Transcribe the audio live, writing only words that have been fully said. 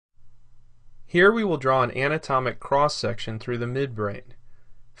Here we will draw an anatomic cross-section through the midbrain.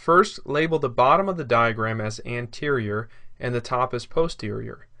 First, label the bottom of the diagram as anterior and the top as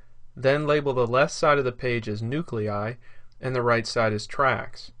posterior. Then label the left side of the page as nuclei and the right side as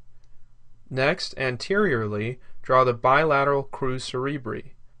tracts. Next, anteriorly, draw the bilateral crus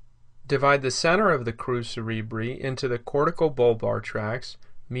cerebri. Divide the center of the crus cerebri into the corticobulbar tracts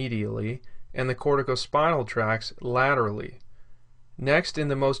medially and the corticospinal tracts laterally. Next, in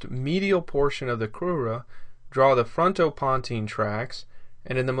the most medial portion of the crura, draw the frontopontine tracts,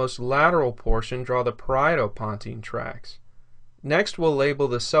 and in the most lateral portion, draw the parietopontine tracts. Next, we'll label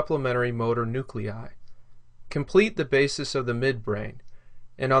the supplementary motor nuclei. Complete the basis of the midbrain,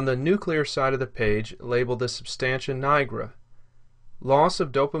 and on the nuclear side of the page, label the substantia nigra. Loss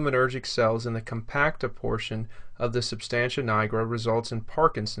of dopaminergic cells in the compacta portion of the substantia nigra results in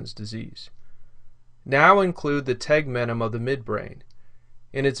Parkinson's disease. Now include the tegmentum of the midbrain.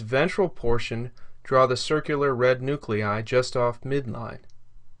 In its ventral portion, draw the circular red nuclei just off midline.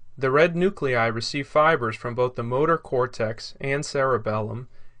 The red nuclei receive fibers from both the motor cortex and cerebellum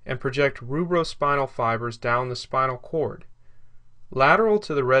and project rubrospinal fibers down the spinal cord. Lateral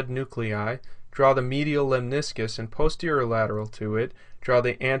to the red nuclei, draw the medial lemniscus, and posterior lateral to it, draw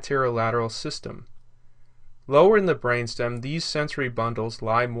the anterolateral system. Lower in the brainstem, these sensory bundles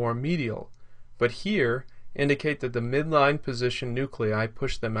lie more medial, but here indicate that the midline position nuclei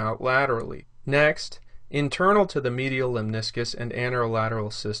push them out laterally. Next, internal to the medial lemniscus and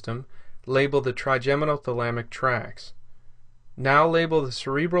anterolateral system, label the trigeminal thalamic tracts. Now label the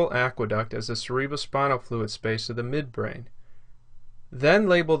cerebral aqueduct as the cerebrospinal fluid space of the midbrain. Then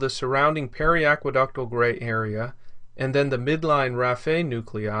label the surrounding periaqueductal gray area, and then the midline raphe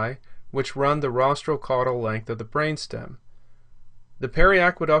nuclei, which run the rostrocaudal length of the brainstem. The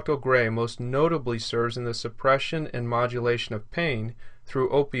periaqueductal gray most notably serves in the suppression and modulation of pain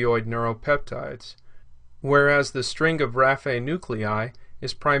through opioid neuropeptides, whereas the string of raphe nuclei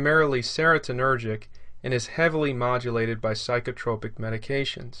is primarily serotonergic and is heavily modulated by psychotropic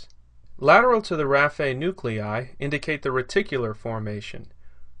medications. Lateral to the raphe nuclei indicate the reticular formation.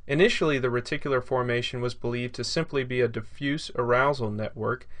 Initially, the reticular formation was believed to simply be a diffuse arousal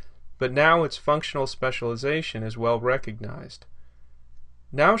network, but now its functional specialization is well recognized.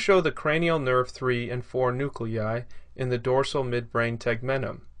 Now show the cranial nerve 3 and 4 nuclei in the dorsal midbrain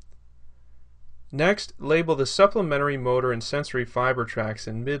tegmentum. Next, label the supplementary motor and sensory fiber tracts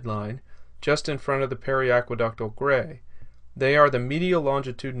in midline, just in front of the periaqueductal gray. They are the medial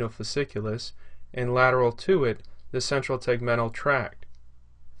longitudinal fasciculus, and lateral to it, the central tegmental tract.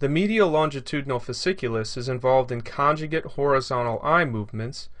 The medial longitudinal fasciculus is involved in conjugate horizontal eye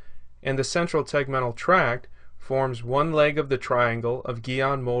movements, and the central tegmental tract forms one leg of the triangle of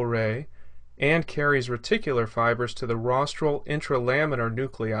Guillain-Moret and carries reticular fibers to the rostral intralaminar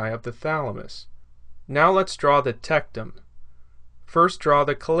nuclei of the thalamus. Now let's draw the tectum. First, draw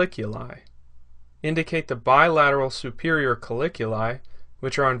the colliculi. Indicate the bilateral superior colliculi,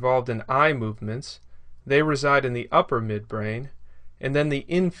 which are involved in eye movements. They reside in the upper midbrain, and then the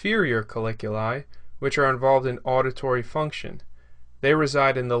inferior colliculi, which are involved in auditory function. They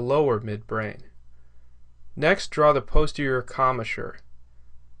reside in the lower midbrain. Next, draw the posterior commissure.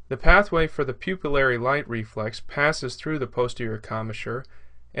 The pathway for the pupillary light reflex passes through the posterior commissure,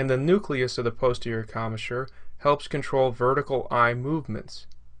 and the nucleus of the posterior commissure helps control vertical eye movements.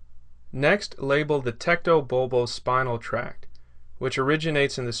 Next, label the tectobulbospinal tract, which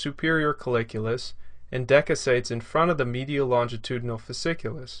originates in the superior colliculus and decussates in front of the medial longitudinal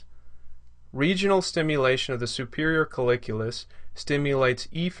fasciculus. Regional stimulation of the superior colliculus stimulates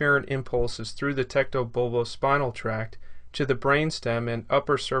efferent impulses through the tectobulbospinal tract to the brainstem and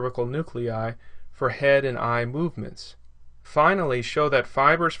upper cervical nuclei for head and eye movements. Finally, show that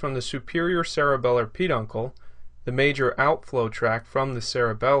fibers from the superior cerebellar peduncle, the major outflow tract from the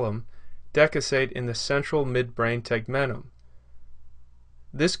cerebellum, decussate in the central midbrain tegmentum.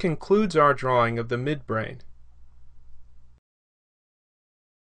 This concludes our drawing of the midbrain.